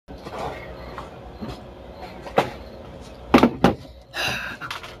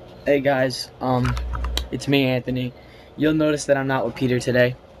Hey guys, it's me, Anthony. You'll notice that I'm not with Peter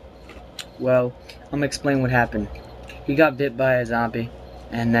today. Well, I'm gonna explain what happened. He got bit by a zombie,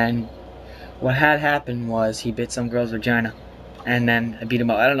 and then what had happened was he bit some girl's vagina, and then I beat him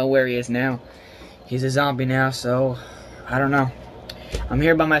up. I don't know where he is now. He's a zombie now, so I don't know. I'm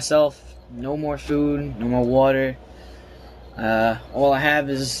here by myself. No more food, no more water. All I have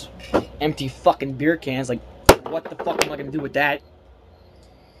is empty fucking beer cans. Like, what the fuck am I gonna do with that?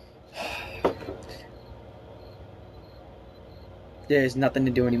 There's nothing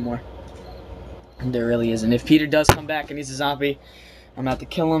to do anymore. There really isn't. If Peter does come back and he's a zombie, I'm gonna have to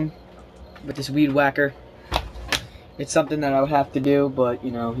kill him with this weed whacker. It's something that I would have to do, but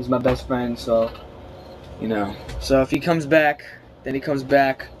you know, he's my best friend, so you know. So if he comes back, then he comes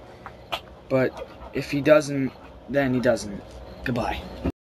back. But if he doesn't, then he doesn't. Goodbye.